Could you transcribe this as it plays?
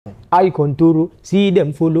eye contour, see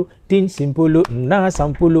them follow, things simple, na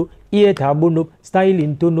sampolo, ear tabono,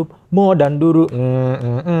 styling tono, more than duro,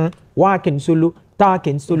 walking solo,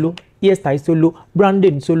 talking solo, ear style solo,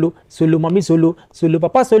 branding solo, solo mommy solo, solo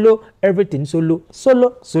papa solo, everything solo,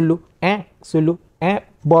 solo, solo,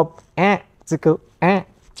 Bob, tickle,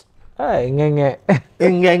 ngenge.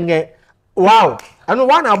 Wow, I know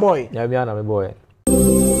one boy. Yeah, me and my boy.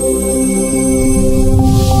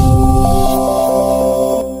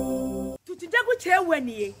 Tutijagu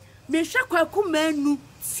cheweni mesha kwaku menu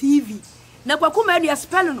TV. Na kwaku menu ya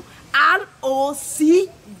spell no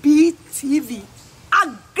ROCB TV.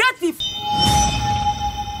 Aggressive.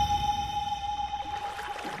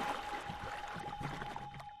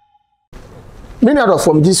 Many out of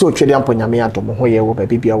from this old Chadian Ponyami and Tomo Hoya will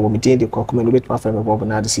be a woman did the cocoon with my friend Bob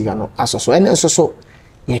and Adicano. As so, and so,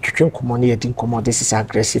 yet you can come on here, didn't come on. This is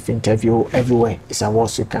aggressive interview everywhere. It's a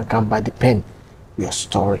words you can come by the pen, your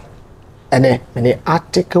story. And then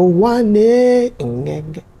article 1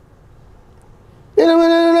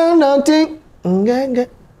 nothing.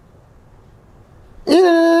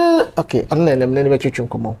 Okay, I'm never to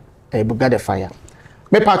come on. A bugada fire.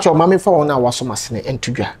 Me patch your mammy for 1 hour so much and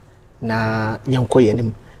to jar. Na yanko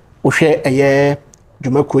yenim ohwe eye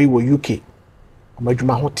dwumakoi wo UK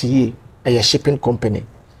amadwuma hotie eye shipping company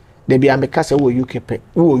de bia meka se wo UK pe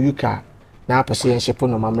wo UK na apese ship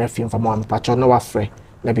no mamra fi mfa mo ampacho no wafre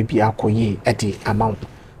na bibia akoye e de amount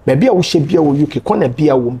ba bia wo hye bia wo UK kona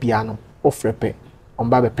bia wo bia no ofre pe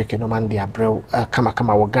omba be peke no man de abrew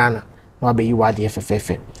kama wo Ghana no abeyi wade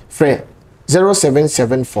fefefe fre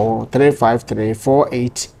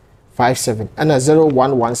 0774353485 and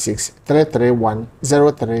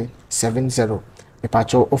 0116-331-0370. Me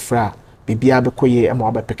pacho ofra bibia be koye e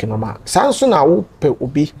mo ba peke no ma sanso na wo pe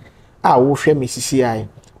obi a wo hwe me CCI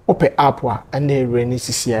ope app a na ere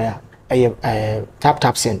CCI a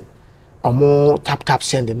tap send omo tap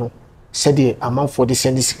send no said the amount for the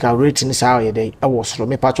send sika rate ni sa ye dey e wo soro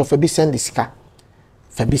me pacho fa bi send sika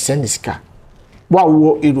wa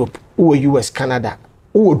wo Europe wo US Canada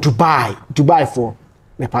wo Dubai for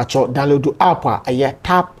me pacho download app a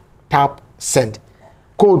tap send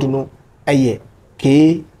code no aye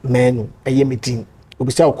K menu aye meeting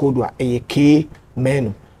obisa code a aye K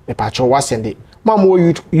menu me pacho wa send it mamo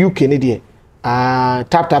UK ne de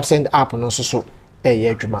tap send app no so aye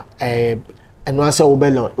adwuma eno asa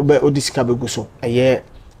obelo odisika begu so aye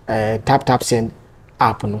tap send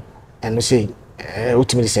app no eno say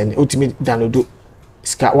ultimate download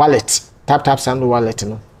ska wallet tap send wallet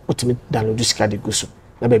no ultimate download ska de go so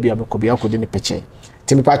na baby abekobi akode ne peche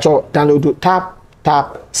timi pacho download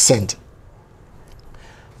tap send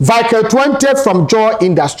Vical 20 from Joy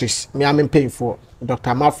Industries me am paying for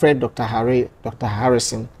Dr. Manfred, Dr. Harry, Dr.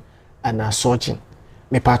 Harrison and surgeon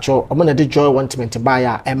me pacho omona de Joy want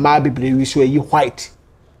buy a ma bibli wi so yi white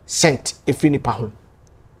scent efini pa ho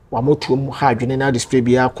wa motu mu ha adwene na display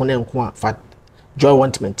bia kona nko a fa Joy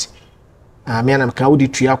want me anam ka wodi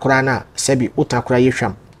tua kora na sebi utakora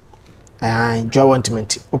yehwam Joy want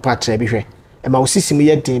upatra bi hwe e ma osisi mu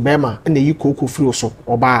yedin be ma na yi koko firi so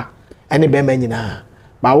oba ene be ma nyina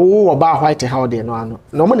ba wo oba white how de no ano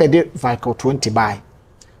no mo na de Vical 20 buy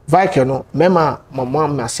Vical no mema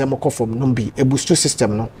mama asem ko from numbi e boost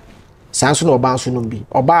system no sanso no oba anso numbi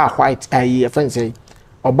oba white ayi efense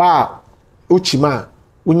oba ochima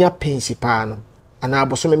unya pensi pa no ana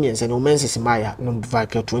aboso me miense no menses maya no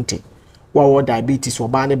Vical 20 wo diabetes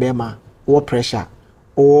oba ne be ma wo pressure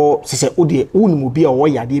o se odi unmu bi a wo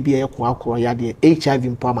yade bi e ko akoro yade HIV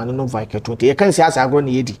mpo ma no Vical 20 ye kan se asa agro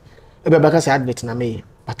ne yedi e be baka se admit na me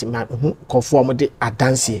but man conform de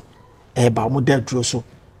adanse e ba mo da duro so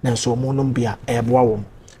na so mo no bia e boa wo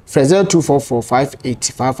Fraser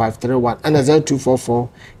 244585531 and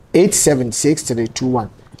 0244876321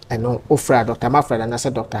 and no ofra Dr. Manfred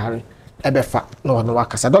and Dr. Harry ebefa no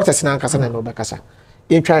wakasa Dr. Sinan kasa na no bekasa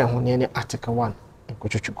e twa ho ne article 1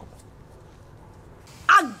 enkochuchuko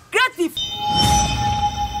aggressive.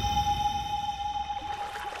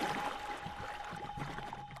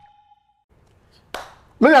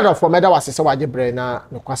 Many of for meda was se waje bre na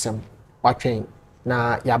no kwasem watwen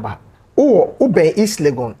na yaba ube East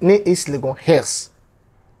Legon ne East Legon Hills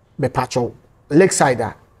be pacho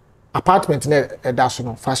Lakeside apartment ne da so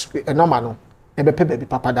no fast normal no e be pe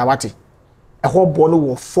papa da wate e ho bo no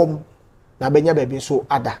wo fom na benya ba bi so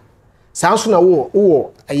ada sanso na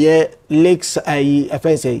wo eye Lakes ayi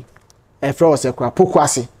efense e fra ose kwa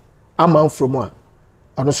pokwase aman from a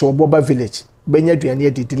ono so oboba village benya duane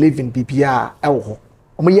e di living bibia e wo ho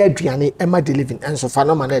omo ye aduane e ma living enso fa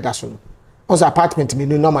no man e da so no ozo apartment mi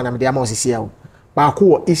no normal na me dey ma osisi ya o ba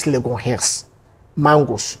ko East Legon Hills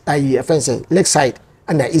Mangos ayi efense Lakeside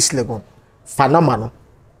ana East Legon fanama no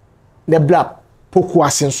ne bla poku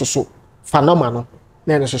ase nso so fanama no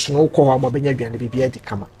na ne so no ko ho ma benya aduane bibia di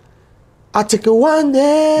kama article 1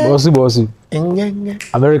 there bossy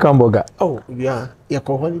American burger oh yeah ya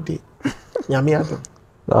ko holiday nyame ado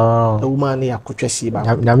the woman ya kotwa si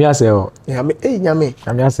ba nyame ase o nyame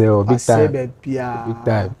ase o big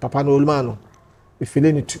time papa no olma no we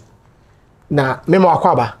feeling it na memo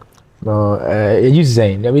akwaba no you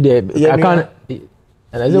say nyame de I can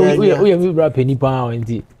and I say we have bra penny pa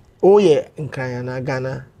enti oh yeah nkran na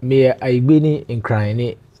Ghana me aigbe ni nkran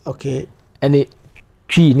ni okay any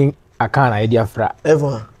twi ni aka na idea fra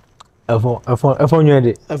Evon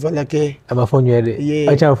nywede Evon like Evon nywede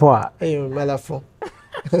acha fo a malafon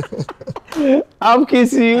I'm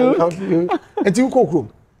kissing you eti ukokro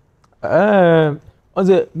on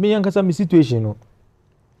the me yankasa me situation no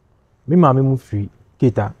me mama mu free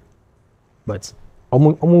Keta but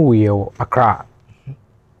omo we yo Accra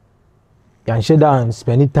yan shedan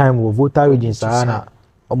spending time with voter region sana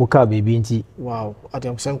omo ka baby nti wow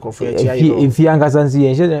adam senko for ya if yankasa nsi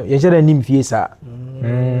yan shedan nim fie sa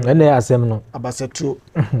ene ya asem no abasetu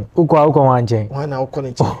ukwa wanchen wana ukọ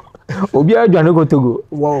ne che obi adwane ko Togo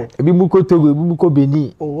wow ebi mu ko Togo ebi mu ko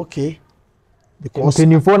Benin oh okay because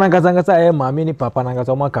penifo na nkasa e mama ni papa na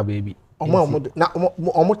nkasa omo ka baby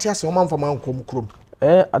omo tiase omo amfa man kom krom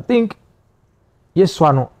I think yes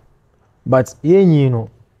one but yenyi no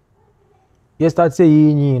you start say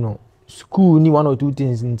yenyi no school ni one or two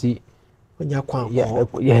things nti onya kwan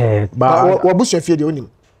yeah but wabusu fie de onim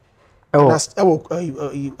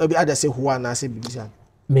abi ada say huwa na say bibisa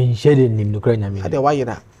men shede nim no kra nyame ada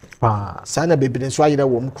wayira pa sana bebire nso ayira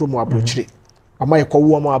wo mkrom abrochire ama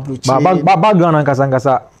yekowo mo abrochire ba Ghana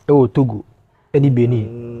nkasa o Togo any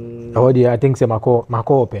Benin I think say mako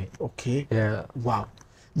open okay yeah wow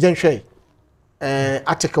jenhwe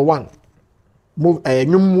article 1 move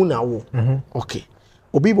nyumu na wo okay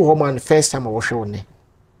obi bo man first time wo hwe woni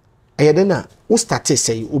eyede na wo start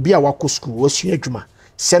say obi a wako school wo sua adwuma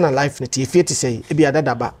sena life net efie te say e bia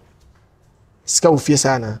dadaba ska wo fie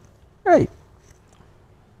sana hey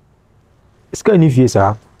ska ni fie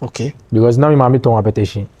sa okay because now my mama ton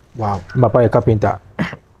appetition wow my papa a carpenter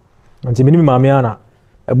nti mini mama ana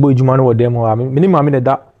ebo adwuma no wo dem ho mini mama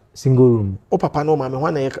da single room o papa no mama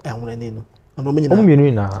ho na ehunani no ono menyina o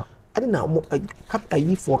mienu na ade na kap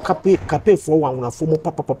ayi for kape for wanwuna for mo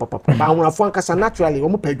papa ba wanwuna for ankasa naturally o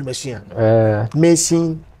mo pa adwuma sua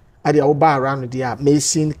mason ade o ba around there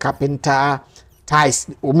mason carpenter ties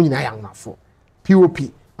o menyina ya wanwuna for pop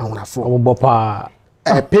wanwuna for o bopa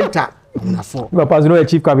painter wanwuna for papa no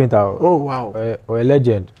chief carpenter oh wow a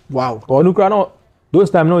legend wow onu kra no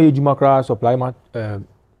those time no ejuma kra supply ma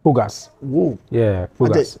Pogas. Whoa. Yeah,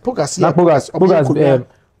 Pogas. Pogas.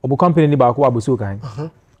 Obu company ni ba ko abuso kan.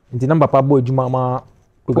 Nti number pa boy juma ma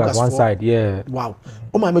Pogas one side. Yeah. Wow.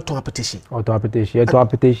 O ma me ton appetition. O ton appetition. Yeah, ton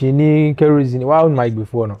appetition ni kerosene. Wow, mic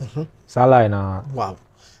before no. Sala na. Wow.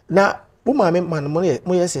 Na o ma me man mo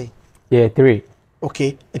ye say. Yeah, 3.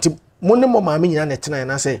 Okay. Nti mo ne mo ma me nyina na tena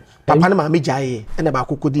na say papa ne ma me jaye e na ba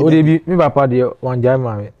kokodi. O de bi mi papa de one jaye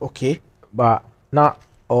ma me. Okay. But na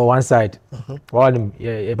or one side. One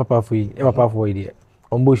yeah papa for you. Papa for you there.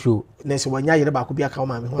 Ombo show. Nese wanya yere ba ko bia ka o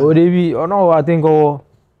ma me ho. O de bi no I think or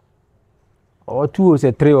 2 or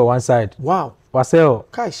 3 or one side. Wow. Wasel.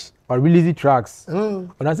 Cash. Or release tracks. When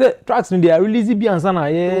I say tracks no they are release bi ansa na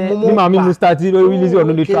yeah. Me mama me start release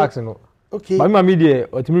on the tracks no. Okay. But me mama there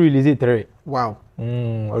or to me release 3. Wow.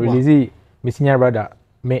 Or release me senior brother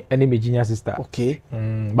me any me junior sister. Okay.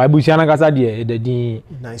 Bible shana kasa there the din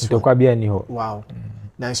to kwa bia ni ho. Wow.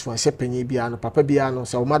 Nice one. Se penye bia no papa bia no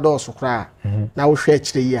se o ma do so kra na wo hwe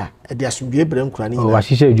akire yi a e de asomdue brem kra ni. Oh wa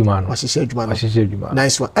hihye adwuma no. Wa hihye adwuma no. Wa hihye adwuma.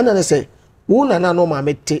 Nice one. Ana na say wo na na no ma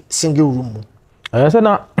mete single room mu. Say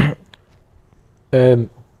na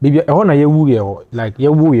baby e ho na ye wu ye ho like ye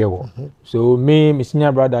wu ye ho. So me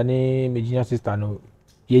senior brother ni me junior sister no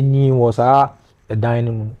ye nyi wo sa the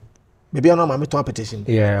dining room. Baby no ma meto appetition.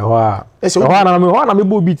 Yeah, wa. Ho na me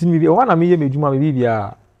bo beat ni bi. Ho na me ye me adwuma me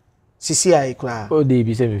bibia. Sisi ai kra. Oh, they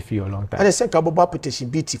be say me feel a long time. I dey say ka bobo appetition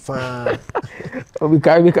beat fan.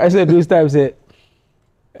 Because I said those times say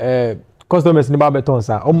customers ni ba beton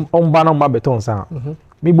sa. Ba na ba beton sa.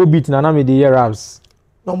 Me bo beat na me dey hear raps.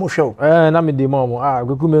 No mo show. Na me dey mom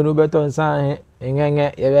goku me no beton sa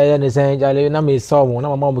ngenge ye ne say jale na me saw mo na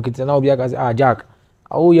mama mo kiti na obi aka say Jack.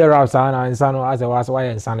 Oh hear raps na nsa no as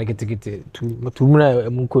why nsa na kiti tu mu na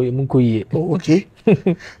munko yi. Okay.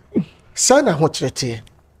 Sana ho chirete.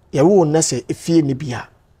 Ya wo na se efie ni bia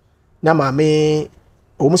na maame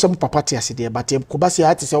o mo so papa te ase de but ko ba se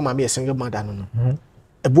ate se o maame single mother no no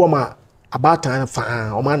ebu o ma abatan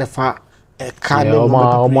fa o ma na fa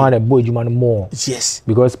Omo and boy juma no more. Yes.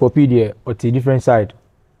 Because Poppy there at a different side.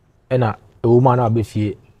 And a woman will be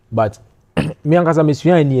fear. But me and Casa Miss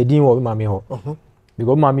Yan near Dean or Mammy ho.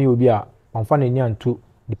 Because Mammy will be a on funny and two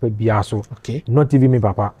the Biaso. Okay. Not even me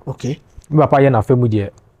papa. Okay. Me papa yana family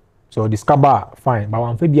there. So the scaba fine, but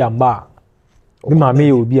one Fabi and bar. Me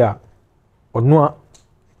Mammy will be a or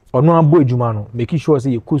no boy juma making sure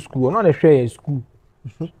say you could school or not a share school.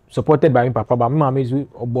 Supported by me papa, but my mama is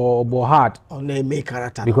obo hard on the make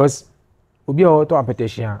character because obi a auto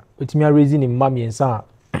appetition otimi raising in mommy and son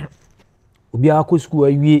obi a ko school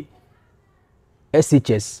awie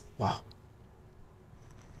SHS. Wow.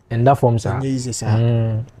 And that form sir easy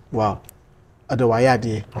sir. Wow. Otherwise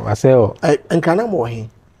dey I say oh enkana mo he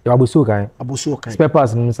you abuso kan spare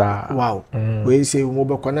parts nim sir. Wow. We say mo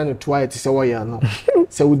be kwana no to ayete say wo ya no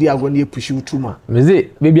say wodi agoni push you too ma me say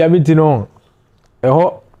baby abiti no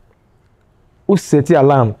eho u set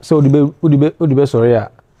alarm so odi be sorry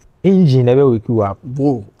a engine na be wake you up.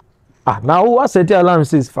 Whoa. Now what set alarm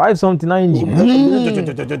says 5 something na engine.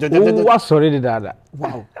 What sorry dada.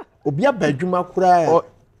 Wow. Obi abadwuma kura.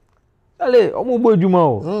 Ale omo bo adwuma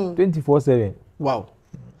o 24/7. Wow.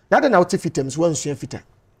 That na what fitems one sua fita.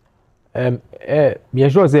 Me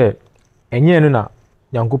sure say enye no na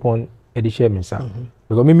Yankopon e dey share me sir.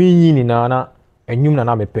 Because me yin ni na enyum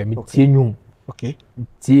na me pe me tie enyum. Okay.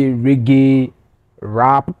 Tie reggae,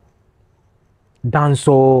 rap,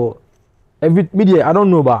 dancehall, every media I don't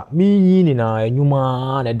know about me yin na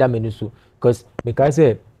enyuma na da me so because me kai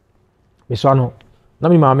say me so no na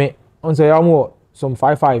me mama on say am some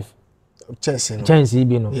 55 chance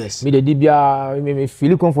bi no yes. Me dey bia me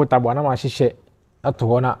feel comfortable na ma hyehyɛ ato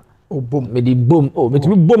ho na boom me di boom me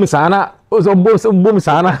tumi boom sana so boom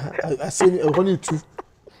sana I say only two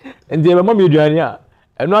and the mama me aduane a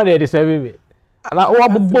ɛno na dey serve me na o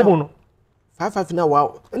abobom no 55 na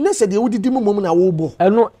wow na say dey wodidi mum na wo bo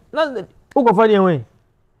ɛno na o ko fa dey wen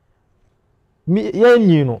me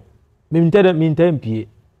yanyi no me ntada mpie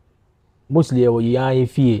mostly o yan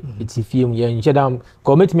fie eti fie mu yan hyɛ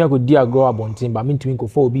ko metimi akodi agro abonten ba mentimi ko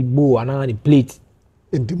fa obi bo ana ni plate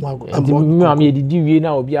ndimago me am ye didi wie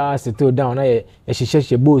na obi a settle down na ye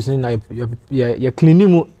hyehyɛ bowls na ye clean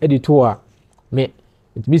mu editor a me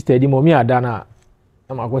Mr. Dimo me ada na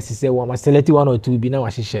ma go sise wo ma select one or two bi na wa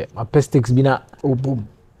hyehyɛ ma pestix bi na boom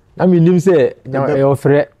na me nim say e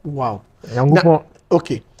ofre wow Yankopon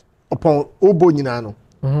okay upon obo nyina no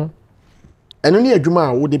eno ne adwuma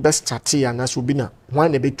a wo de best start ya na so bi na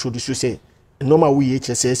wan na be introduce say normal we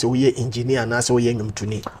HSS say we engineer na say we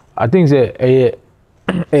nyumtuni. I think say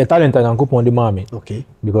talent Yankopon de ma me okay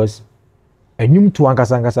because enyum to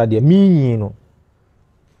ankasa de me yin no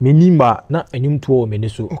me nimba na enyum to o me ne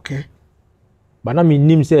so okay ba na me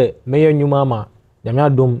nim say me enyuma ma na me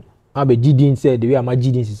adom abe gidin say the way am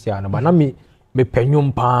gidin sisi ana ba na me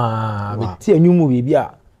penyum pa me ti enyum bi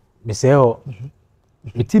a me say ho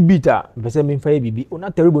me ti beat a me say me fa bibi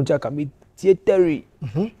ona terrible ncha ka me tie terry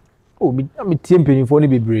oh me tie mpenifo ne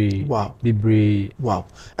bebre wow bebre wow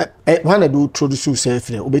when I do introduce yourself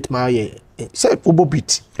ne obetima ye say obo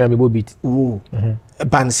beat me bo beat oh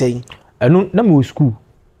ban say enu na me school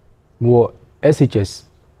mo SHS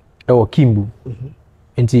or Kimbu.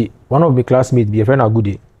 One of my classmates be a friend of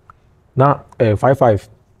Goody. Now 55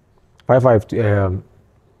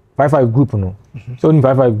 group no. So in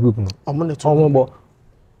 55 group no.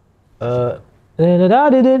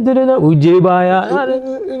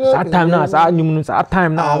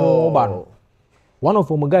 Time now. One of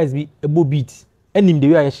my guys be a bo beat. And him the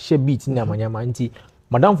way I share beat in Amanyama anti.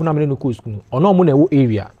 Madam for no go school. Or no money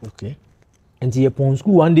area. Okay. And he upon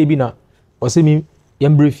school one day be na or say me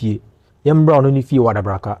yembrefie. Yembra no ni fie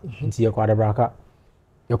wadabraka nti ye kwadabraka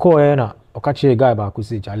ye ko ye na okache guy ba ko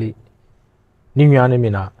say Charlie ni nwane mi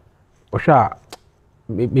na ohwa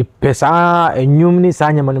me pesa enyum ni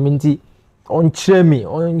sanya man nti on kire mi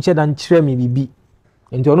on che dan kire mi bibi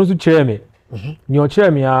nti ono so kire mi ni o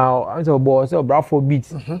kire mi a answer bo say brafo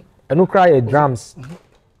beat eno cry drums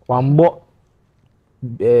wambo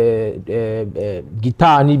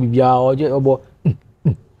guitar ni bibia obo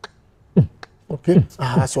okay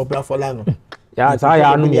so brafo la no ya sa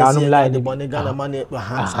ya anu line the money Ghana money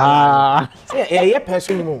ye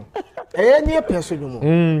person mo ni person mo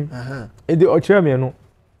the ochire me no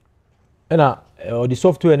na the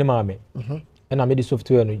software ni ma me na me the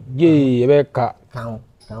software no ye be ka kan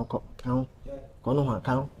no ha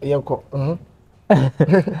kan ye ko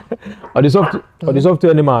the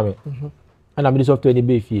software ni ma me na me the software ni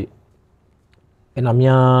be fie na me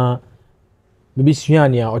me bi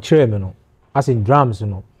suani a ochire me no as in drums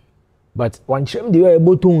no but one chem the way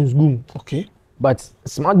botones boom okay but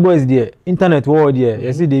smart boys there internet world there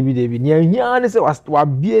you see David near here say was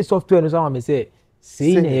be software no so am say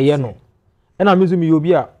say na ye no e na me so me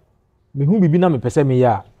obi a me hu bibi na me pese me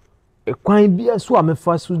ya e kwan bia so a me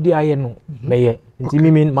fa so de aye no me ye nti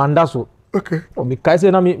me manda so okay o me kai say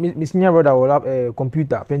na me senior brother will have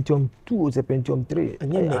computer Pentium 2 or Pentium 3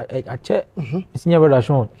 I check senior brother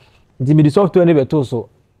Sean nti me the software ne beto so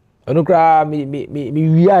eno kra me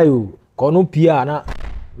wi ayo ko no pia na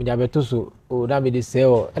me ja beto so o na me the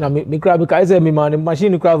sell na me kra be kai say me man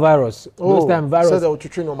machine kra virus most time virus say the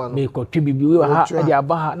twitch no man me ko twi bi we ha e dia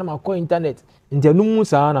ba ha na ma ko internet nti anu mu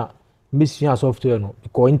sa na me sua software no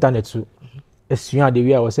ko internet so esua de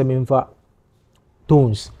we a wo say me mfa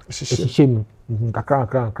tones shim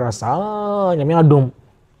kakra sa nya me adom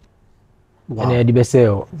and e di be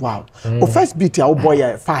sell wow o first beat a wo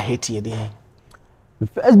boy fa hit ye de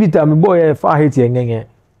first beat a me boy fa hit ye ngenge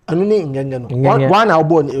anu ni ngenge no one na wo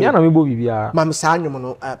boy ni ya na me bo bibia mam sa anyum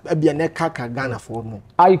no bia ne kaka Ghana for mo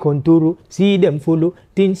I contour see them follow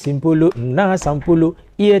things simple na sample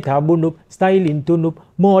ear tabuno styling tone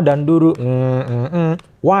more than duru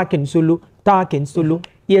walking solo talking solo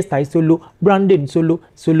yes style solo branding solo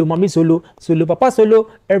mommy solo papa solo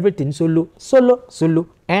everything solo solo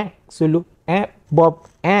bob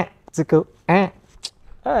tickle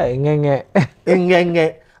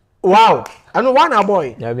ngenge wow anu one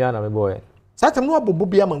boy yeah me na me boy satam no abobo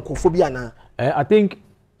bia mankofo bia na I think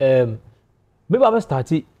maybe I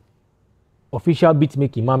start official beat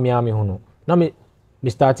making mami ho no na me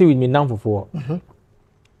started with me namfofo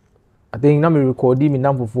I think na me recording me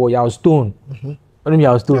namfofo ya stone When me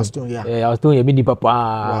I was stone yeah I was stone me di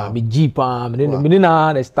papa me jeep me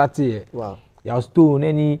na start here wow ya was stone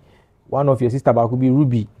any one of your sister ba could be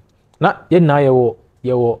Ruby na ye na ye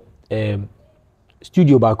wo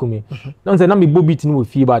studio ba ko me na say na me bo beat ni wo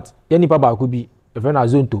fie but ye nipa ba ko bi e friend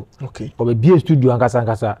Azonto okay ko be studio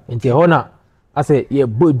ankasa nti ho na ase ye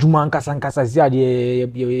bo adwuma ankasa si ade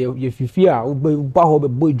ye fifi a wo ba ho be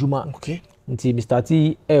bo adwuma okay nti me start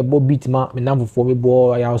bo beat ma me namfofo me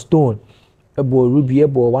bo ya stone ebo Ruby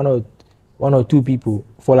ebo one or two people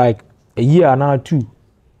for like a year and now 2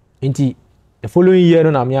 nti the following year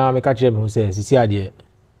no na me catch them say sisi ade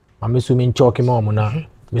ma me so me choke ma mo na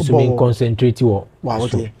me so me concentrate wo wow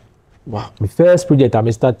okay wow my first project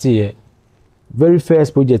I start here very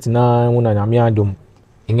first project na wona na me adom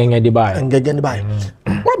ngenge de bai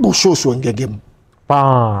what bo show so ngenge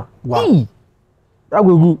pa wow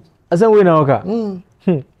agwegu asan we na oka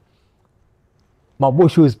ma bo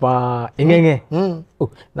shows pa ngenge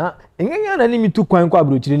na ngenge na ni mi tu kwan kwa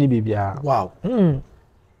abrochire ni bebia wow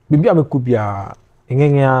bebia me kubia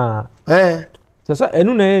ngenge a sasa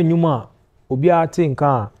enu na enwuma obi a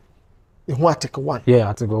tinka ehu article 1 yeah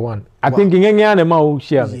article 1 I think ngenge na ma o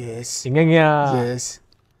share yes ngenge yes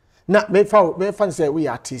na me fa say we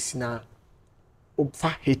artist na o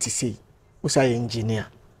fa hate say o say engineer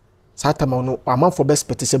satama no amanfo best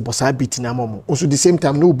pete say bossa beat na mamo also the same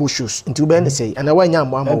time no bo shoes nti we be say and why nya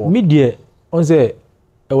amamo media on say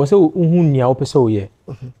e was say unhu nia o pese o ye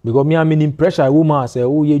because me am in pressure woman say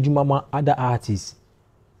o ye djuma ma other artists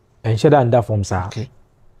and share that from sa okay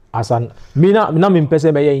asan me na me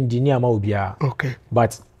pese be ye engineer ma obia okay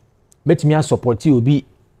but met me support you obi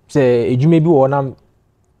say edjuma bi wo na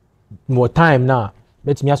more time na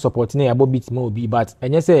met me support na abo beat ma obi but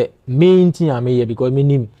enye say main thing am here because me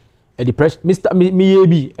nim the pressure Mr. me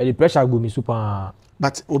be the pressure go me super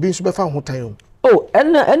but obi so be fa ho time oh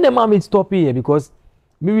and the mom it stop here because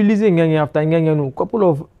me releasing ngenge after ngenge no couple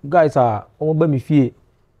of guys are omo ba me fie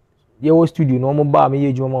ye wo studio no omo ba me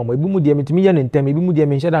ye djuma mo ebi mu de me timi ye ntem ebi mu de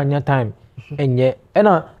me share anya time enye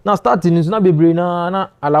na starting so na bebre na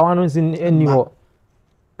alawa no sin eni ho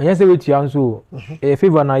enye se wetu anso e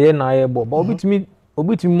favor na ye bo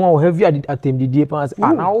obi timi mo heavy atem didie pass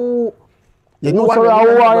na wo you know sorry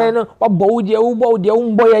awo no wabo wo de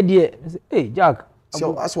umbo ye de eh Jack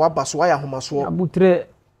so as wa ba so ya homaso abutre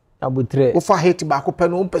wo fa hate ba ko pe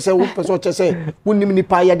no pese o chese wonim ni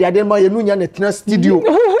pa ye de ade ma ye nu nya na tina studio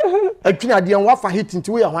atwina ade wa fa hate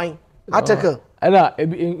nti wo ya hwan ateka ela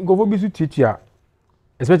ngofo bi su titia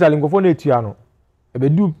especially ngofo na etia no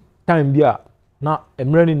ebedu time bia na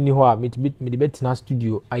emre ni ho a me de betina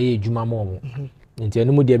studio aye adwuma ma mo nti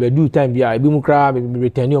enu mu de ebedu time bia ebi mu kra me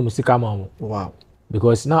return o musika ma mo wow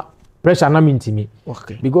because na pressure na me ntimi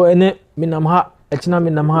okay because ene me nam ha echina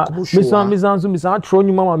me nam ha me san tro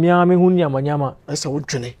nyuma ma me hu ni amanyama esa wo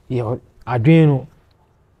dwene ye adwen no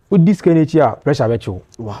o disconnect a pressure be chiwo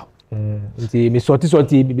wow nti me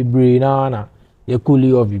sorti bebre na ye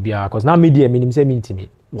cool off bia because na media me nim say me ntimi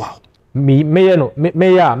wow me ye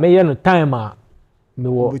no time a me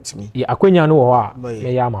wo ye akwanya no wo a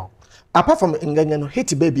me ya ma apart from ngenge no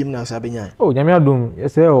hit baby na sabenya oh nyame adom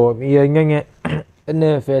yes o ye ngenge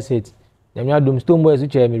na first hit nyame adom Stone Boy so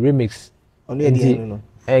che me remix ono ye die no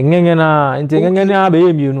ngenge na nti ngenge na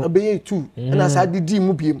abeye mienu abeye 2 na sa didi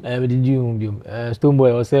mu biem didi mu biem Stone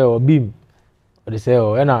Boy o say o beam o de say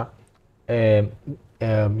o na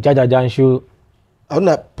jaja show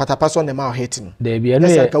ona patapa so na ma hit no there be eno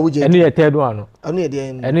ye third one no ono ye die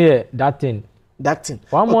eno ye that thing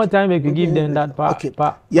one more time we could give them that part okay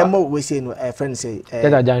yamo we say no friend say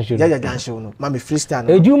jaja show no mama freestyle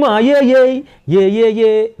no ejuma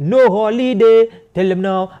yeah no holiday tell them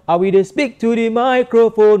now how we dey speak to the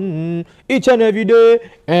microphone each and every day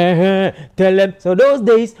tell them so those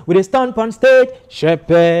days we dey stand on stage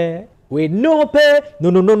shepe with no pay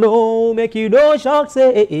no make you no shock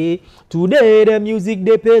say today the music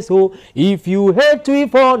they pay so if you hate to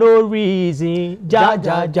for no reason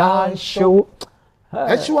jaja show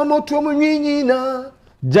Echwa moto mu nyinyi na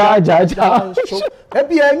jaja show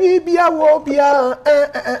ebi anyi bia wo bia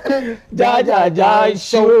jaja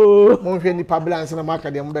show mo hwe ni balance na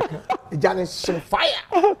maka de mbeka jane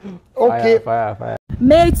fire okay fire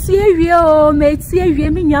Metie wie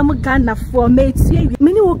me nyam Ghana for metie wie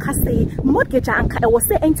mini wo ka say mortgage anka e was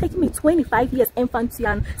say and take me 25 years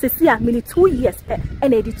infantian say see me 2 years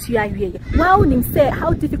and edit tua wie wow nim say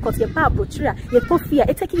how difficult your pa brochura your fear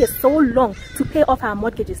it take you so long to pay off our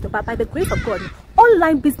mortgages but by the grace of God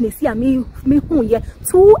online business here me hu ye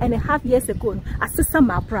 2.5 years ago assistant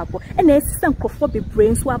my brabo and assistant crofo be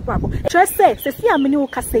brains wa brabo trust say see me wo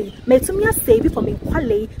ka say metumi save for me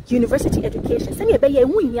quality university education say ye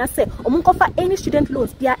wunya say omunkofa any student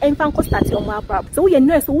loans dia enfan ko start on our brab so we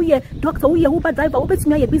nurse we doctor we uber driver we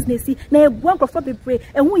betumi your business na ebuan crofo be pray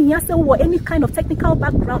and wunya say we any kind of technical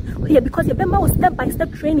background here because you be my step by step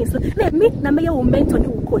training so let me na me your mentor ni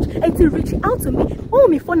coach and to reach out to me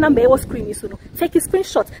me phone number was screen so no take a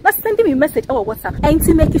screenshot na send me message or WhatsApp and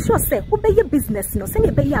to make sure say we be your business no say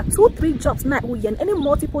you be 2-3 jobs na we any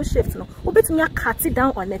multiple shifts no we betumi cut it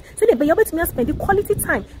down on it so they be able to spend the quality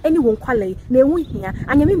time anyone quality na wunya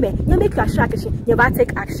and you make your action you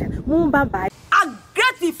take action bye bye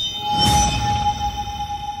aggressive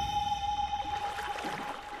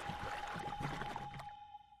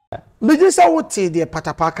Meji sa wote de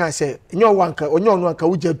patapa kan say nyo wanka onyo no anka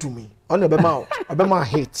wuja dumi ona be ma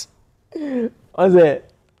hate oze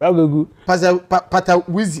Ragogu pata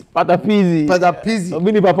wizi pata pizi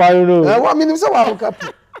mini papa you know wa mini say wa kapu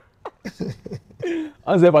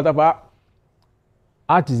oze patapa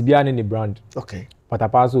artist bia ne brand okay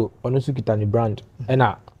patapa so ono su kita ni brand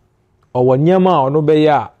ena owo nyama ono be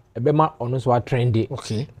ya ebe ma ono so a trendy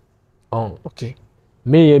okay okay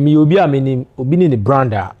me obi a me obi ni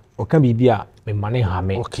brand a o kan bibia me mane ha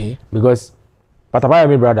me okay because patapa ya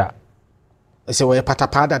me brother say we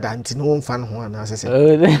patapa dada nti no mfa no ho ana say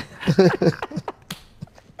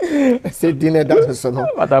say dinner that so no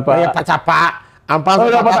patapa ampa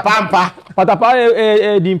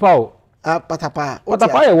patapa dimpa o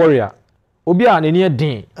patapa ya warrior obi a ne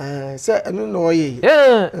din say no no ye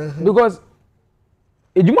because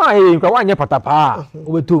ejuma nkwa wanye patapa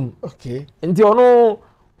obetum okay nti ono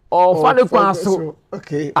o fa ne kwa so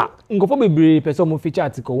okay ngofo bebre person mo feature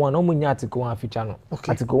article 1 no mo nya article 1 feature no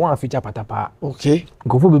article 1 feature patapa okay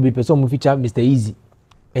ngofo bebre person mo feature Mr Easy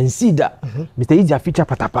and see that Mr Easy feature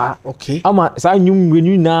patapa okay ama sa nyum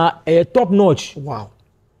wenu na top notch wow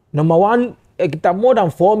number 1 get more than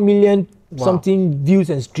 4 million something views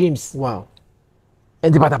and streams wow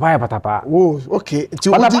and the patapa oh okay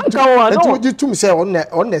until you to me say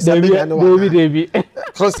on sabi na no David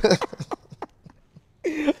cause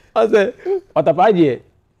ase patapa je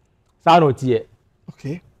sa no tie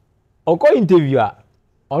okay oko interview a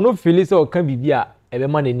ono feel say o kan bibia ebe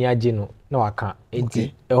ma na ni age no na waka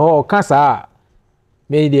enti ho ka sa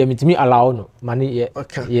me dey mitimi allow no mani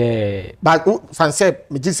yeah but fan say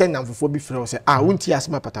me ji say namfofo bi frɛ say wonti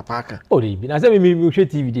asema patapa aka o dey bi na say me hwe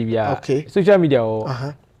TV dey bia okay social media o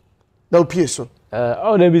na opie so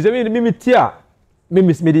oh dey bi say me tia me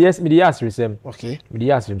dey yes resem okay me dey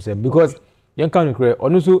yes resem because yen kan kre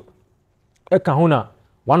ono so e ka ho na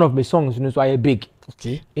one of my songs no so I big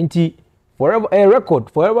okay enti forever a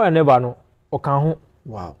record forever and ever no o kan ho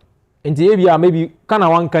wow enti e bia maybe kana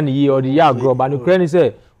wan kan yi or the ya grow ba no kre ni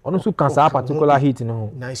say ono so kan sa particular hit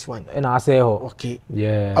no nice one e na say ho okay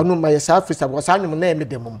yeah ono my South Africa because anyum na me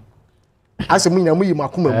dem ase mu nya mu yi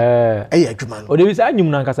makoma mu e ya adwuma no o dey say anyum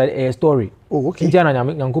na nkasa a story oh okay enti na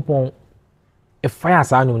nyankopon e fire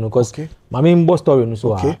sa anyum no cause mama mbo story no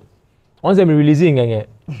so on say me releasing ngenge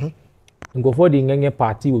go for the ngenge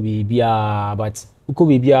party will be bia but uko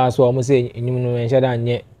be bia so am say enyum no enhye da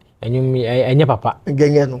anye enye papa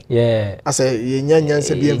ngenge no yeah asa ye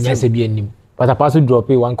nyanyansa bi emfa nyansa bi anim patapa so drop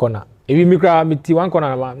one corner ebi mi kra mi ti one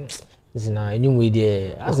corner ma zina enyum we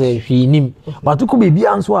de asa hwi nim but ko be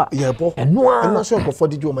bia nso a yeah bo eno so ko for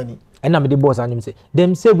di omani and I'm the boss and say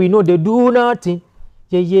them say we know they do nothing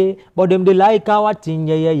yeah but them they like our thing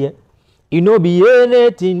yeah you know be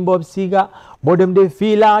anything Bob Siga but them they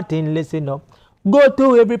feel our thing listen up go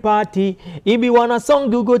to every party if you want a song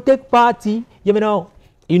do go take party you know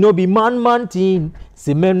you know be man thing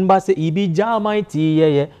say member say he be Jamighty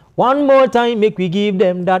yeah one more time make we give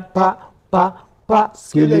them that pa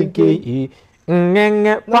skillinky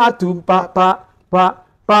pa to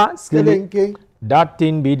pa skillinky. That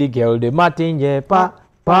thing be the girl, the Martin, yeah, pa,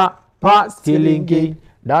 stealing gay.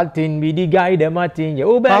 That thing be the guy, the Martin, yeah,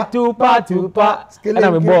 oh, back to pa, and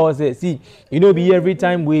I'm a boss, see, you know, be every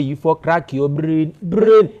time where you for crack your brain.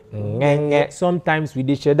 Sometimes with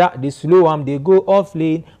the shedder, they slow they go off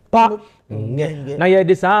lane, pa. Now yeah,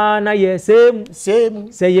 this na yeah, same.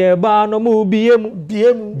 Say yeah, ba no mu biemu.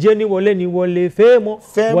 Jenny wole femo.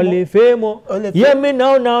 Yeah, me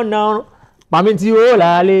now. Maminti oh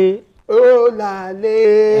lale. Oh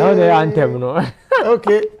lale. How the anthem no?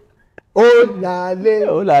 Okay. Oh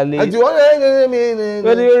lale. And you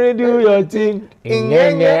when you do your thing,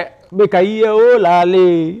 make a year oh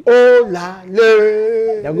lale.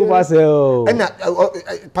 Ya go pass oh. And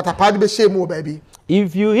patapadi be shame baby.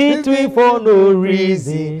 If you hit me for no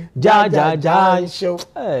reason, ja show.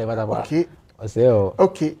 Hey, patapa. Okay. I say oh.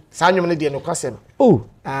 Okay. Sanyo me dey no kwasem. Oh.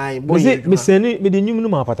 Ai, boy. Me seni me dey nyum no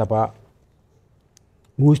ma patapa.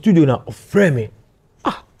 Go studio na ofre me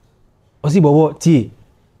osi bobo tie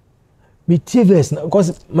me tie verse na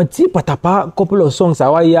because me tie patapa couple of songs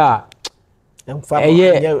awa ya emfa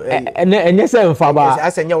enye se emfa ba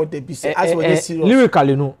asa nya wo dey be say as we dey serious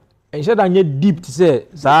lyrically no enye da nye deep to say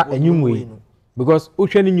sa enyum we because o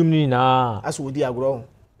hwe ni nyum ni na as we dey agro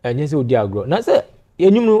enye se o di agro na say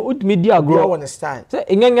enyum no utimi di agro on style say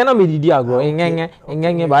engenge na me di agro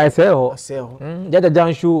engenge ba say ho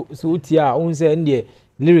jaja show so utia on say ndie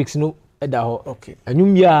lyrics no eda ho okay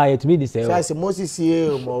anyum ya yetimi di say say Moses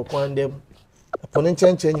here mo kwandem upon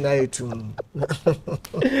change na yetum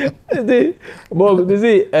Bob they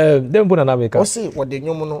say dem put na make o say what the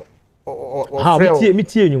nyum no ha me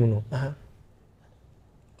tie nyum no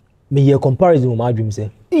me ye comparison ma dream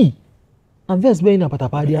say and verse be na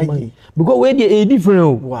patapa dia man because we dey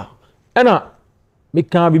different wow ena me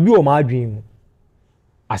kan bibi o ma dream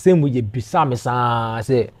asem we je bisa me sa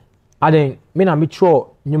say aden me na me tro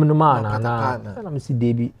nyum no ma na me si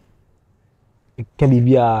debi ke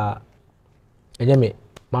bibia enye me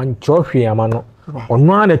man tro hwe ama no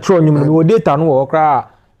ono an tro nyum no we data no wo kra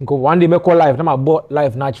nko one day me call live na ma bo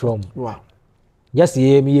live natural wow yes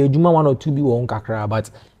ye me ejuma 1 or 2 bi wo nkakra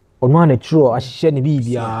but ono an tro ahihye ne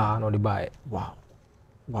bibia no de buy wow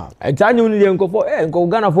anyum ni nko for nko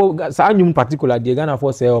Ghana for sa anyum particular de Ghana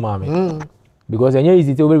for say o ma me because enye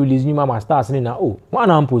easy to release new mama stars ni na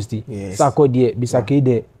one am posti sako de bisake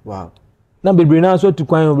de wow na bebre na so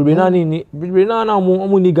tukwan bebre na ni bebre na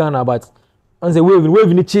omu ni Ghana but on say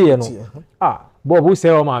wave ni chie no Bob who say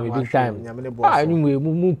o ma me big time anyway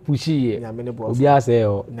mu push ye obi a say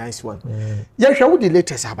o nice one ya hwa wo the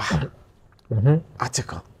latest aba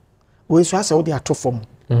article we so asa wo the ato form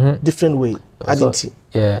different way identity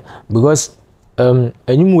yeah because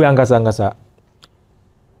enyum we angasa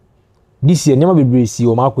this year nyama bebre si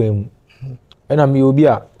o makwan mu na me obi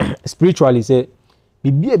a spiritually say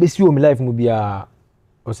bibia be si o me life mu bia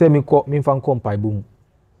o say me fa nko mpa ibom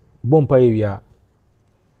bompa ewia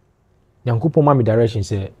Nyankopon ma me direction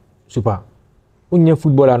say super onye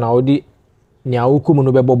footballer na odi ni awokomu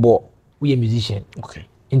no be bobo we musician okay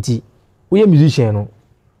nti we musician no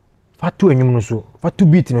fa to enyum no so fa to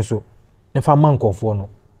beat no so ne fa mankofo no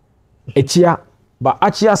echia ba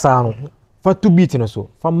achia sa no fa to beat no so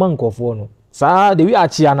fa mankofo no sa de wi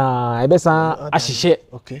achia na ebesa ahihye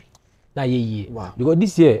okay na ye because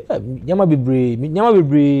this year nyama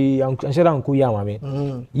bebre anshera nko ya mame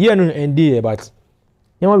year no end but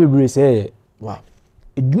nyama bebre say wow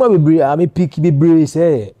eduma bebre a me pick bebre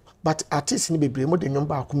say but artist ni bebre mo de nyom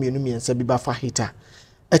ba ko mienu miensa bi ba fa hita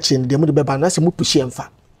eche ni de mo de be ba na se mo push emfa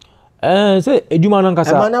say eduma no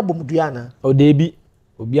nkasa e ma na bom dua na o de bi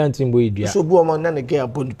obi antimbo edua so bu o mo na ne ge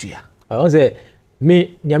abon dua I say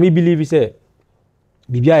me nyame believe say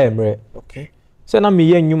bibia emre okay say na me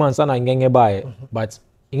ye nyuma nsa na ngenge bae but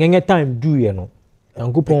ngenge time do ye no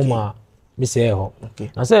Yankopon ma me say ho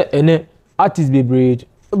na say ene artist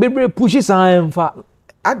bebre push san fa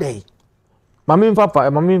adai mami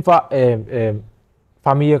mfa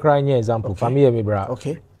family cry example family me bra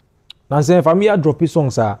okay na say family drop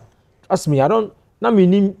songs trust me I don't na me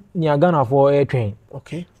ni Ghana for air train.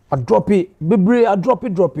 Okay. I drop it, baby, I drop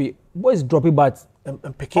it. Boys drop it, but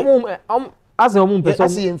pick it. As a woman, I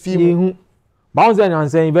see in film. Bounce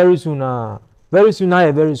and saying very soon, very soon.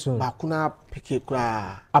 Bakuna pick it,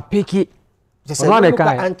 cry. I pick it. Just around the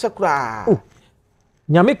car and check.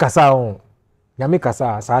 Nyame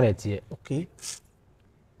kasa sanity. Okay.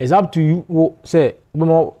 It's up to you. Say,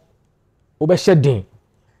 obe shedding.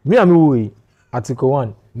 Me am Article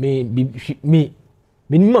 1. Me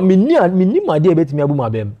my idea bet me abu my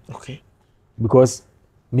bem. Okay. Because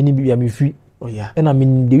me ni be free. Oh yeah. And I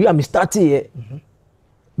mean the way I'm starting here.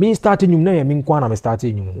 Me starting you na me nkwa na me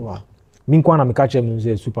starting you. Wow. Me nkwa na me catch me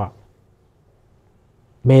say super.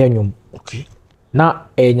 Me yanyum. Okay. Na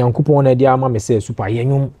nyankopon na dia ama me say super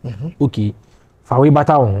yanyum. Okay. Fa we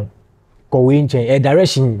bata ho. Ko we nchen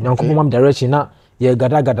direction nyankopon mam direction na ye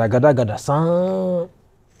gada san.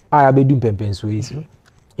 Aya be dum pempen so yi.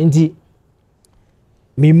 Nti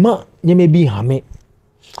me ma nyeme bi ha me.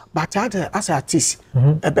 But as a artist, na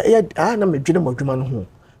me dwene modwuma no ho.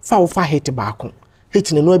 Fa wo fa hit baako.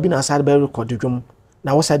 Hit ne no bi na side be record dwom.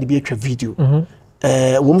 Na wo side bi atwa video.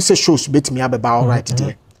 Wo se shows betimi abeba all right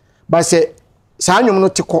there. But say sa nwom no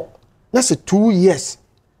teko. Na say 2 years,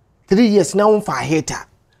 3 years na wo fa hit a.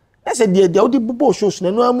 Na say dia wo di bobo shows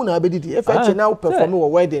na no amu na abedidi. If I na wo perform wo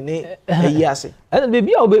wedding ne eyi ase. And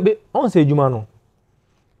baby on say dwuma no.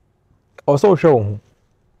 Also show ho.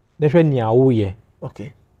 Na hwe nia wo ye.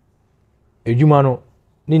 Okay. Ejuma no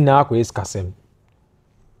ni na akọ eskasem.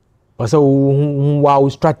 Also wow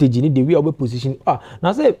strategy ni the way obe position.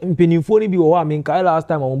 Na say mpenimfo ni bi wo ha me kai last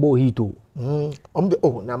time ombo hit o.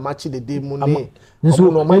 Na match the day mo ne.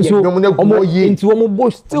 Nso no man so omo nti omo bo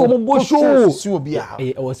still omo bo show. Si obi a.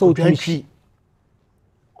 So twi.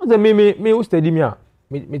 O de me o study me a.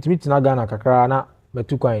 Me tina Ghana kakra na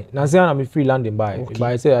metu kwan. Na say na me free landing by.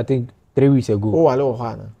 By say I think 3 weeks ago. Oh wale o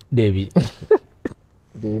ha na. David.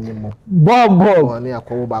 Bob ne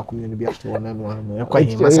akwo ba ku ni bi ato na no ano e kwa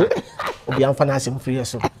himasa obi amfa na asem free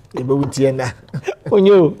so e be wutie na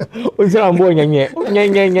onyo o sira mbo nyenye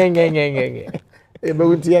e be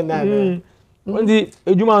wutie na ndi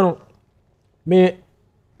ejuma no me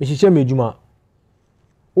hihye me ejuma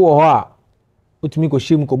wo ho a otumi ko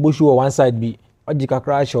shem ko boshu wo one side bi oji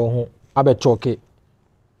kakra ahye ho abe choke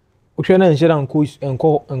o hwe na nhye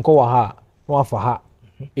enko wa ha no afa ha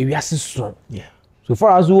ewiase so yeah. So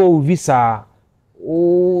far as wo visa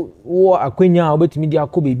o akwenya obetimi dia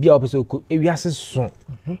ko be bia opese ko ewiase so.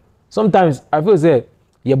 Sometimes I feel say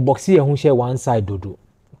ye boxing ye hu share one side dodo.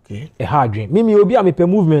 Okay. A hard dream. Me obi a me per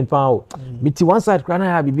movement pa o. Me ti one side kra na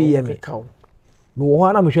ya bibi ye me. Me wo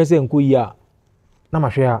ho na me hwe say enko yi a na ma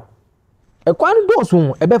hwe a. E kwan do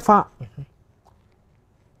so e be fa.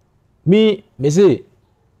 Me say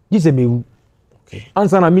this e me. Okay.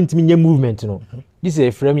 Answer na me ntimi nye movement no. This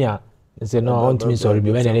e frame ya. Say no, I want me sorry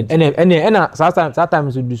be when and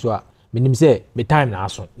sometimes we do so. Meaning say me time na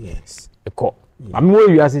aso. Yes. E call. I mean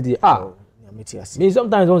where you are city. Me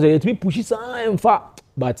sometimes one say it me push it in fact,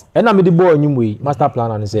 but and I me the boy nyum we master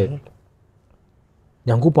plan and say.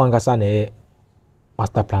 Nyankopon kasa na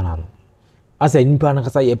master plan no. Asa nipa na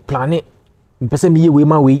kasa ye plan it. Mpese me ye we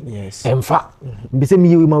ma we. Yes. Emfa. Mpese me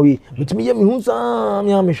ye we ma we. Mutimi ye me hu sam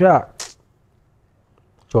ya me hwa.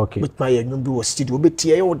 Okay. But my young was studio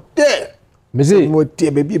betie you there. Me say mo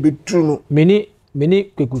tie baby be true no. Many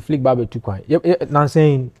kweku flick ba be tu kwan. Na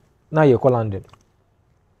saying na ye call landed.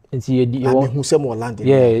 Nti ye di wo hu sem landed.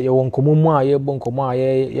 Yeah, ye won komo mu a ye bon komo a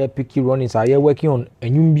ye picky running sa ye working on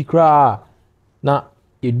enwum bi kra na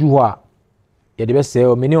ye du ho a ye de be say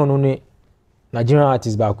o many onu ne Nigerian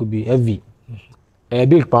artist ba ko bi heavy.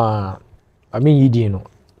 Big pa I mean yidi no.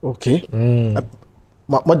 Okay.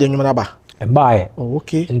 Mo de nwum na ba. Mbae. Oh,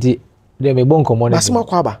 okay. Nti de me bon komo ne. Basima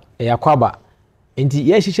kwaba. Yakwaba. Nti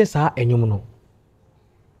ye hihye saa enwum no.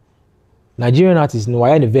 Nigerian artist no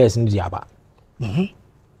why the verse no diaba.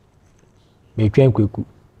 Me twen kweku.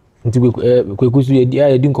 Nti kweku so ye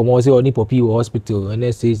di nkomo say oni popi wo hospital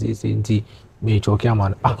and say nti me choke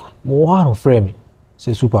am mo waro frame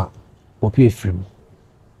say super popi frame.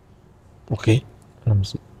 Okay. And I'm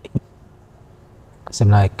say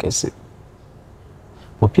like say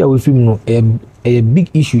Popia we film no a big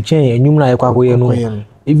issue chain enwum na yakwakoye no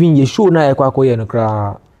even ye show na yakwakoye no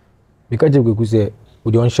kra because je kweku say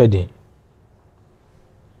we don shedding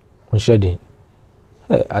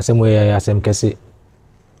asem kese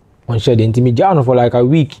on shedding ntimi jano for like a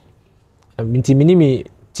week ntimi ni me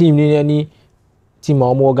team ni ani team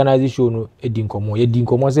am organize show no edi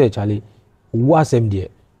nkomo say chale wo asem de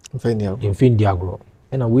infendi agro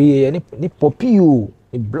and we ni popio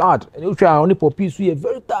the blood and you try only poppy so you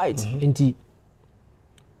very tight nti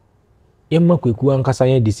yɛmma kwaku ankasa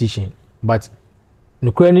yɛ decision but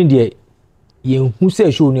nokora ne deɛ yɛnhu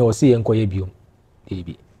sɛ show ne ɔsɛ yɛnkɔyɛ biom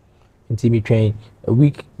baby nti me twɛn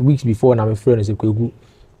weeks before na me friend no sɛ kwaku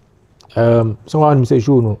someone say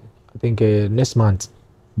show no I think next month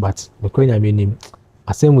but nokora nya me nim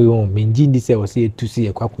asɛm we on me ngindi sɛ ɔsɛ yɛtu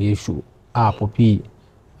sɛ yɛkɔakɔyɛ show popi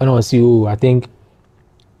ɛna ɔsɛ oh I think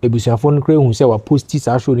ebusuafo no kora hu sɛ wa posti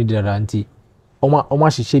saa show ne dada nti ɔma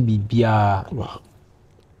hyehyɛ bibia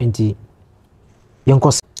nti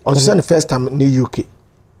yɛnkɔ ɔsɛ the first time in UK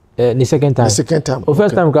the second time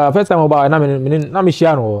first time about na me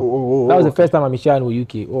share no that was the first time I share no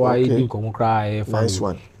UK I do come cry nice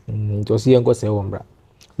one to see yɛnkɔ sɛ wɔ mbra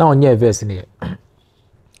na ɔnyɛ verse ne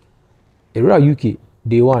ewura UK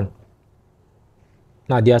day one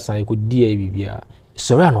na dia san ko die bibia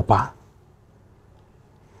sɔre anopa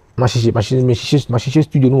mahyehyɛ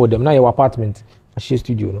studio no wɔ dem na yɛ apartment mahyehyɛ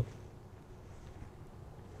studio no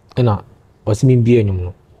ɛna ɔsɛ me bia enyum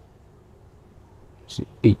no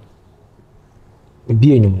me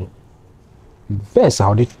bia enyum no verse a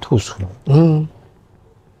ɔde to so no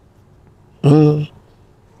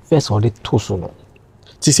verse a ɔde to so no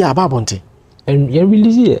ti sɛ aba abɔnten and yɛn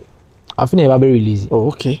release yɛ afi na yɛ ba bɛ release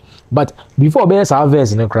okay but before ɔbɛyɛ saa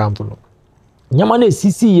verse ne kramp no nyama na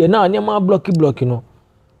esisi yɛ na nyama blocky no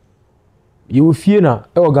you will feel na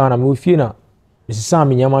ɛwɔ Ghana me will feel na mesisa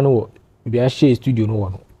me nyama no wɔ bi a share studio no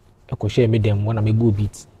wɔ no ɛkɔ share me dem wɔ na me go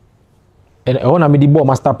beat ɛwɔ na me di bɔ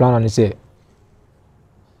master plan and say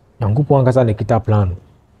Nyankopɔn ankasa na kita plan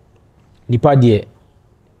nipa deɛ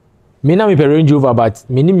me na me pe Range Rover but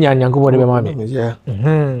me nim nya Nyankopɔn de be ma me yeah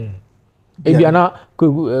ebia na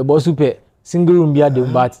bo super single room bia de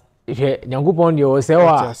but hwɛ Nyankopɔn deɛ ɔsɛ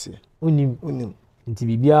wa unim nti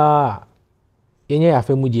bibia yenye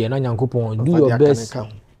afemu die na Nyankopɔn do your best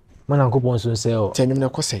man Nyankopɔn so sɛ o tenyum na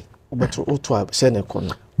kɔsɛ obeto oto a sɛ ne kɔ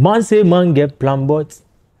no man say man get plan but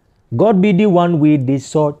God be the one with the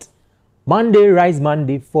sort Monday rise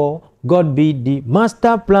Monday fall God be the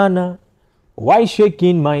master planner why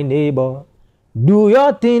shaking my neighbor do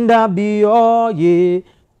your thing that be your yeah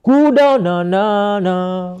cool down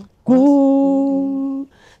na cool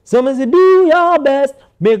someone say do your best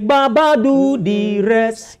make Baba do the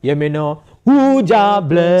rest yeah me know who Jah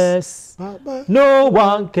bless no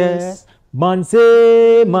one cares man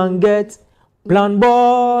say man get plan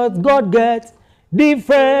but God get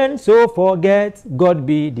different so forget God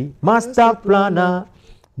be the master planner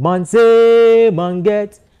man say man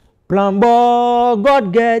get plan but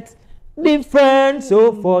God get different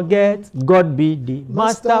so forget God be the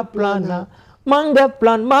master planner man get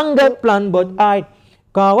plan but I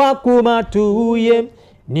kawakuma to him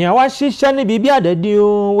Nia wa shisha ni bibia de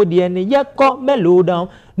dio wo de ne yeko mellow down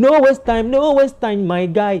no waste time my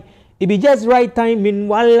guy it be just right time in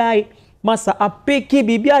one life masa apiki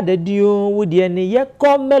bibia de dio wo de ne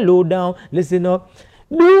yeko mellow down listen up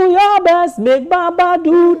do your best make Baba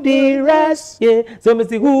do the rest yeah so me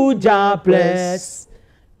say who Jah bless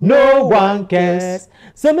no one cares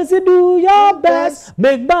so me say do your best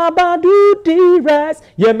make Baba do the rest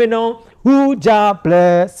yeah me know who Jah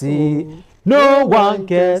bless no one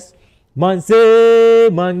cares. Man say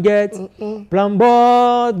man get plan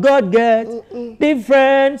but God get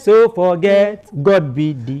different so forget God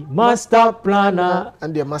be the master planner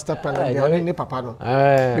and the master planner they are papa no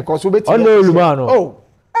because we oh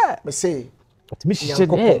me say me shit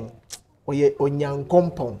oye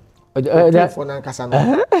onyankompon for na kasa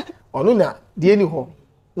no onu na de ni ho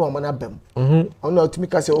na o mana bam onu na otumi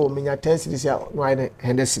kasa o menya 10 series no I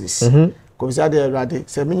 100 series because they ready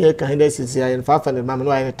say me ye ka 100 series and 500 mam no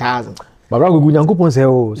I 1000 Baba gugu Nyankopon say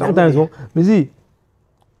oh sometimes me see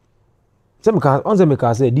some can on me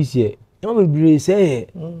can say this year you me be say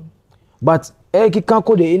but kika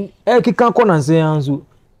ko de kika ko na say anzu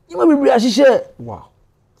you me be ahihye wow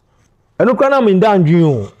eno kra na me ndandwen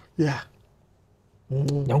o yeah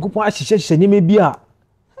Nyankopon ahihye nyeme bia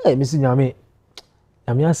me see nyame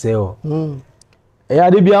ase o ya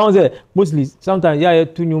de bia on say mostly sometimes ya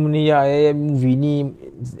tu nyum ni ya movie ni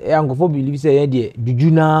ya ngofo believe say ya de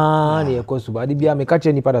juju na na ekosu ba de bia me ka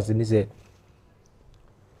che ni pada se ni se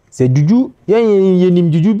juju ye nim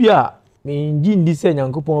juju bia me ngi ndi se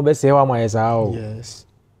Nyankopon be se wa ma yesa o yes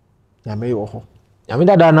nyame yo ho nyame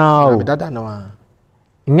dada na o nyame dada na wa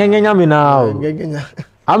ngenge nyame na o ngenge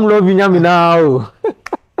am love nyame na o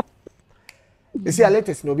you see a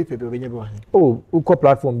latest no be pepe obenye be wa oh uko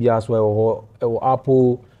platform bia so e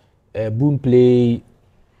Apple Boomplay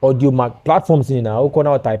Audio Mac platforms ni na uko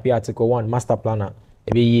na type article 1 master planner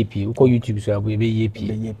ebe yepi uko YouTube so abo ebe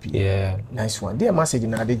yepi yeah nice one dear message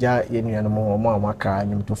na adeja ye nua no mo amaka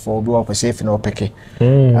nyim to for obi wo safe na opeke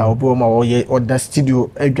obi wo ma wo ye oda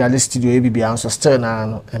studio adwale studio e bibia so still na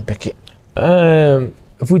no empeke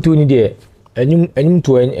futu ni de enyum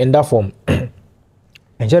to in that form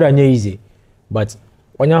enjera nya easy but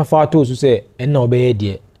onya fa to so say en na obeye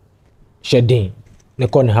de shedding ne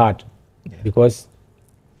con hard because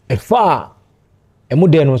a far a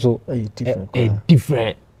modern so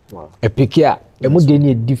different wow a picture a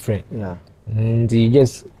modern different yeah you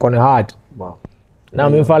just con hard wow now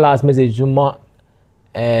me for last message juma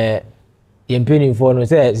yempeni for no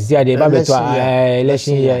say see dey ba beto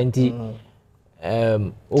election year nti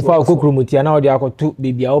o fa kokromutia na o dey akoto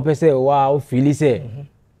bibia o pese wa o feel say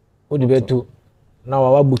o dey beto na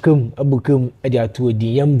wa abukam e dey ato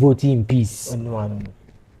odi yam vote in peace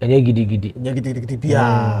enye gidi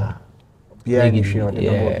bia ni hwe o de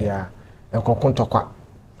no bia ekokontokwa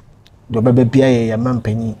do bebe bia ye ya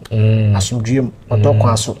mampanyi asomdwem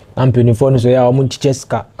odokwa so ampani for no so ya o mun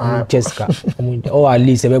cheska o at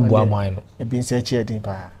least ebe bua man no e bin se chi edin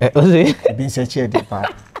pa o se e bin se chi edin pa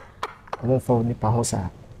o fo ni pa ho sa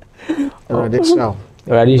already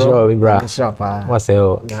sure bra what say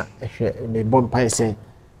o na ehwe me bom pa say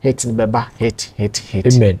hate ni beba hate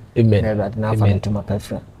amen na fa to my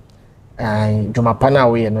prefer juma pana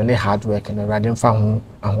we no ne hard work no rade mfa ho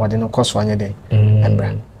ahode no koso anye den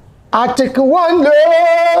embra article 1 lo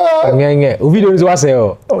ngenge o video nzo wase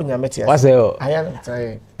o nyameti wase o aya no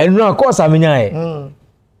tai enura course amenya e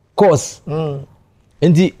course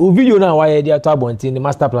enti o video na wa ye dia to abonti ni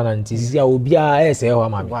master plan nti sisi a obi a ese ho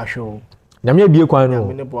ama me wa hwe nyame bie kwan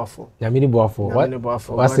no nyame ni boafo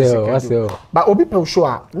wase o ba obi pe show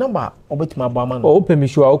a number obetima bo ama no o pe mi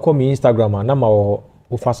show a o call me Instagram na ma wo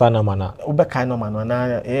o fasa na mana o be kai no mana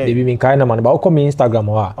na baby min kai na mana ba o call me Instagram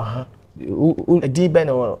ho di ben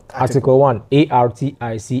article 1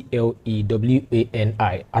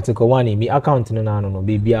 ARTICLEWANI article 1 mi account no na no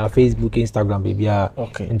baby a Facebook Instagram baby a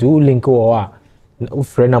into link wo a o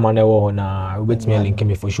friend na mana wo na o betimi link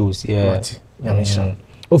me for shows yeah nyame sha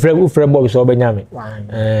o friend Bob so benyame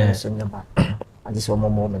so nyaba adi so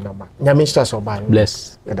momo me na ma nyame sha so ba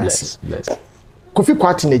bless Kofi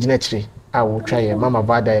Kwati na gina chire a wo twa ye mama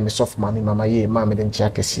vada ye me soft mama ye mama de nchia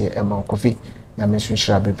kese e ma Kofi nyame so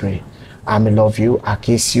shira bebre I love you I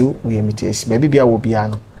kiss you we imitate baby bia wo bia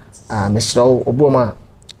no me slow oboma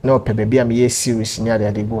na ope baby am ye series ni ade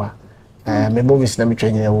ade bua me movies na me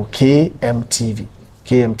twa nyina wo KMTV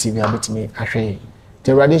abetimi ahwe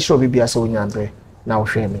the radio show bibia so nyandre now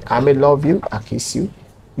share me I love you I kiss you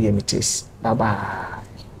we imitate bye bye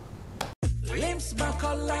Lims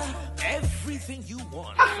Makola, everything you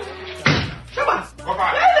want.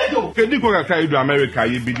 Kedi ko ka kai do America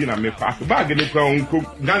ye begin na me fast bag ni kwa onko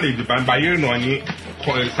na le di ban bayer no anyi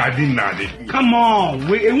sardine na de. Come on,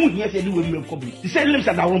 we ehun here say we me ko bi. Say Lims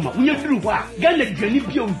Adawoma, we duru ho a Ghana dwani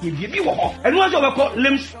bia o bi wo ho. Eno so we call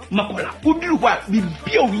Lims Makola. We duru ho a bi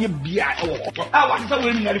bia o bia e wo ho. Ah wa say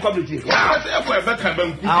we ni na ko bi. Ah say ko e be kan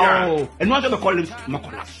ban ku bia. Oh, eno so we call Lims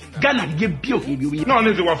Makola. Ghana ye bia o bi. No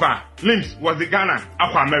ne se wafa. Lims was the Ghana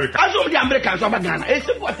akwa America. Aso the Americans so ba Ghana. E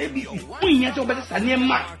se what ABC. We here so be sane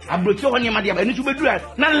ma. Abrochi ho ne ma dia ba enu so be duru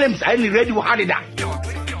na Lims I ni ready wo hard da.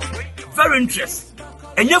 Very interesting.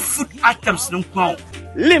 And your food items no crown.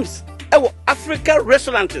 Lims ewo African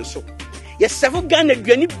restaurant so. Yes, several Ghana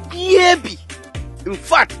aduane baby. In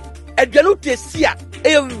fact, aduane tesia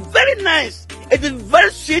is very nice. It is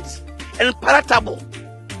very sweet and palatable.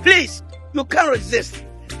 Please, you can't resist.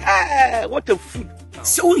 What a food.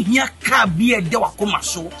 So here ka be a de wakoma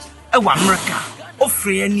so e wa America.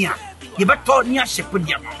 Ofre ani a ye beto ni a shepo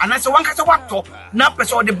dia. Anase wankasa wato na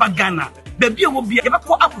pese de bagana. Baby will be able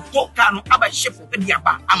to up can about ship in the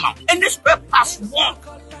amount. And this spare pass one.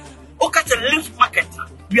 Okay, the Lims Market.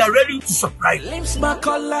 We are ready to supply. Lims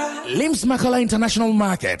Makola International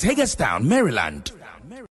Market, Hagerstown, Maryland.